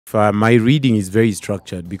my reading is very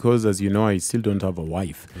structured because, as you know, I still don't have a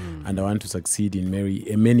wife, and I want to succeed in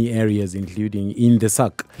many areas, including in the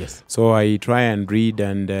sack. Yes. So I try and read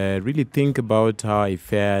and really think about how I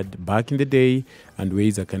fared back in the day and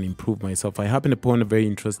ways I can improve myself. I happened upon a very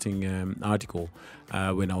interesting article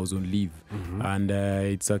when I was on leave, and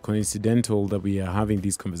it's coincidental that we are having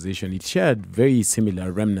this conversation. It shared very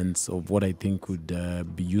similar remnants of what I think would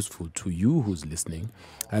be useful to you who's listening.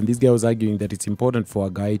 And this guy was arguing that it's important for a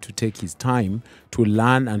guy to take his time to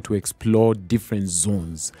learn and to explore different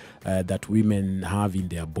zones that women have in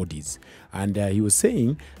their bodies. And he was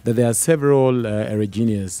saying that there are several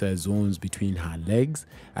erogenous zones between her legs,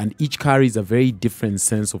 and each carries a very different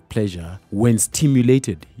sense of pleasure when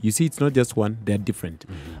stimulated. You see, it's not just one, they're different.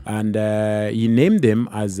 And he named them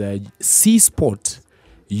as C spot,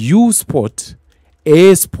 U spot,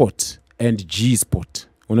 A spot, and G spot.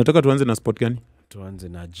 Unataka tuanze na spot gani? Tuanze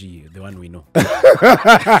na G, the one we know.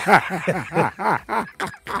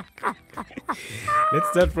 Let's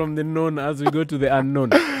start from the known as we go to the unknown.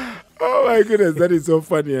 Oh my goodness, that is so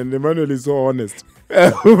funny, and Emmanuel is so honest.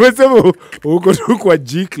 Umesema uko tu kwa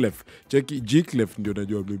G-clef. Cheki G-clef ndio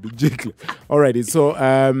najua baby G-clef. Alright, so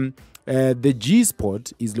the G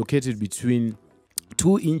spot is located between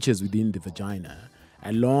 2 inches within the vagina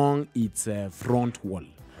along its front wall.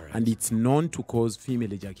 And it's known to cause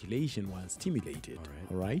female ejaculation while stimulated.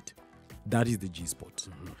 All right? That is the G spot.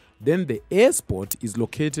 Then the A spot is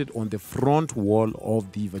located on the front wall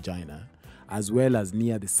of the vagina, as well as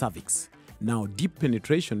near the cervix. Now, deep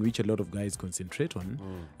penetration, which a lot of guys concentrate on,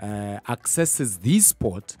 accesses this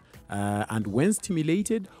spot, and when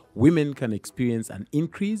stimulated, women can experience an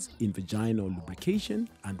increase in vaginal lubrication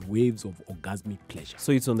and waves of orgasmic pleasure.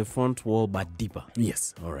 So it's on the front wall but deeper.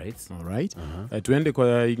 Yes. All right. Tuende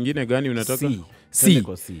kwa ingine gani unataka? C.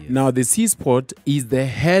 C. Now the C spot is the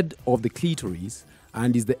head of the clitoris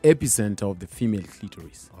and is the epicenter of the female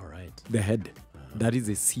clitoris. All right. The head. That is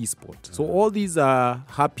a C spot. So all these are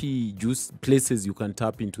happy juice places you can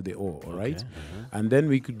tap into the O, all right? And then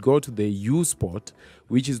we could go to the U spot,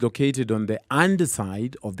 which is located on the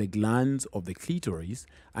underside of the glands of the clitoris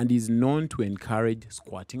and is known to encourage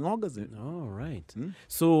squatting orgasm. All right.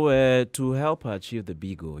 So to help achieve the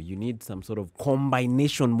big O, you need some sort of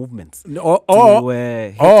combination movements. Hit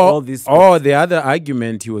all these spots. Or the other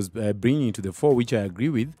argument he was bringing to the fore, which I agree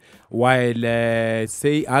with, while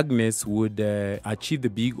say Agnes would achieve the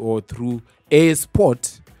big O through A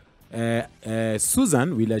spot,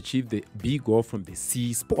 Susan will achieve the big O from the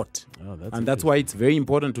C spot. That's why it's very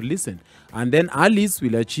important to listen. And then Alice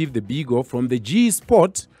will achieve the big O from the G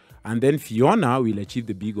spot, and then Fiona will achieve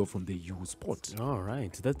the big O from the U spot. All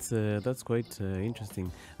right, that's quite interesting.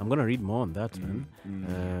 I'm gonna read more on that, man.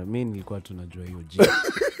 Me nilikuwa tunajua hiyo G.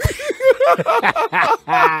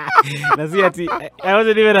 I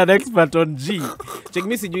wasn't even an expert on G. Check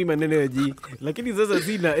me sijui maneno ya G. Lakini sasa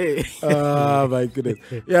sina A. Oh my goodness.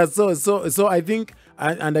 Yeah, so I think,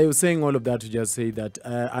 and I was saying all of that to just say that,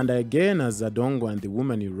 and again, as Adongo and the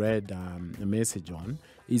woman you read a message on,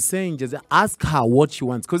 is saying just ask her what she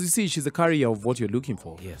wants. Because you see, she's a carrier of what you're looking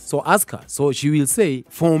for. Yes. So ask her. So she will say,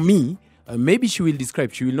 for me, maybe she will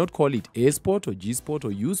describe, she will not call it A spot or G spot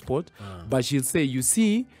or U spot, but she'll say, you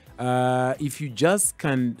see, if you just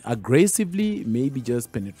can aggressively maybe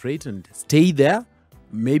just penetrate and stay there,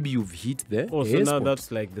 maybe you've hit the so A now spot.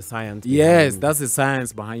 that's like the science. Yes, that's the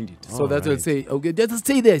science behind it. So that will say, okay, just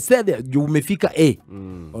stay there, you umefika A.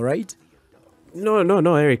 All right?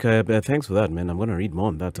 No, Eric. Thanks for that, man. I'm gonna read more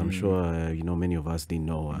on that. I'm sure many of us didn't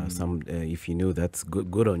know. Some, if you knew, that's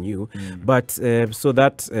good on you. But so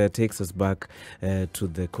that takes us back to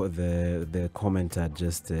the comment I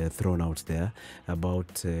just thrown out there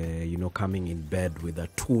about coming in bed with a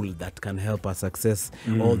tool that can help us access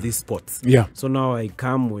all these spots. Yeah. So now I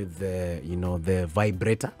come with the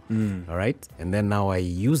vibrator, all right, and then now I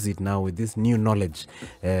use it now with this new knowledge,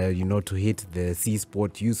 to hit the C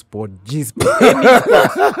spot, U spot, G spot.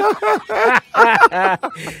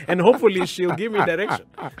 And hopefully she'll give me direction.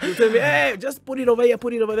 She'll tell me, hey, just put it over here,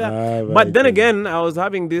 put it over there. But then again, I was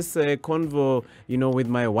having this convo, with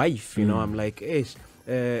my wife. I'm like, hey,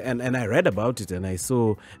 and I read about it, and I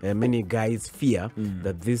saw many guys fear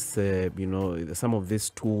that this, some of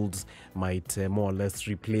these tools might more or less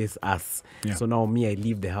replace us. Yeah. So now I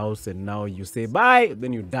leave the house, and now you say bye,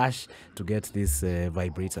 then you dash to get this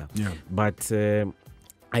vibrator. Yeah. But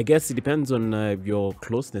I guess it depends on your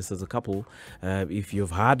closeness as a couple. If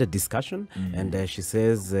you've had a discussion and she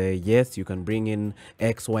says, yes, you can bring in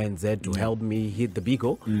X, Y, and Z to help me hit the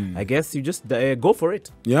bigo, I guess you just go for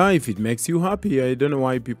it. Yeah, if it makes you happy. I don't know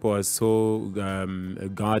why people are so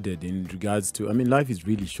guarded in regards to, I mean, life is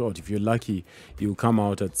really short. If you're lucky, you'll come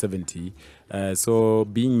out at 70. So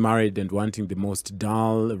being married and wanting the most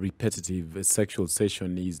dull, repetitive sexual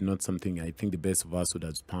session is not something I think the best of us would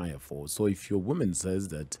aspire for. So if your woman says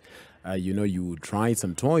that, you try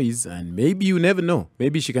some toys and maybe you never know.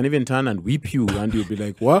 Maybe she can even turn and whip you and you'll be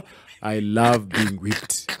like, what? I love being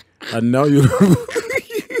whipped. And now you...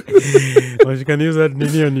 Or she can use that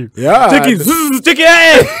nini on you. Yeah. Chicky,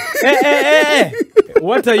 hey.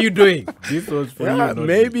 What are you doing? This was for you.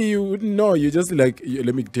 Maybe you wouldn't know. You just like,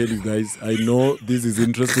 let me tell you guys, I know this is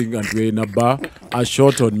interesting and we're in a bar. A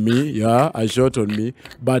shot on me,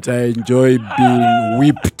 but I enjoy being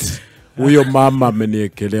whipped. Huyo mama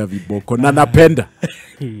ameniekelea viboko na napenda.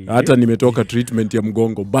 Hata nimetoka treatment ya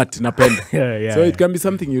mgongo, but napenda. So it can be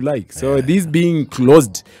something you like. So this being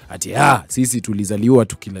closed, sisi tulizaliwa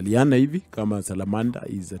tukilaliana hivi kama salamanda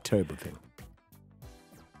is a terrible thing.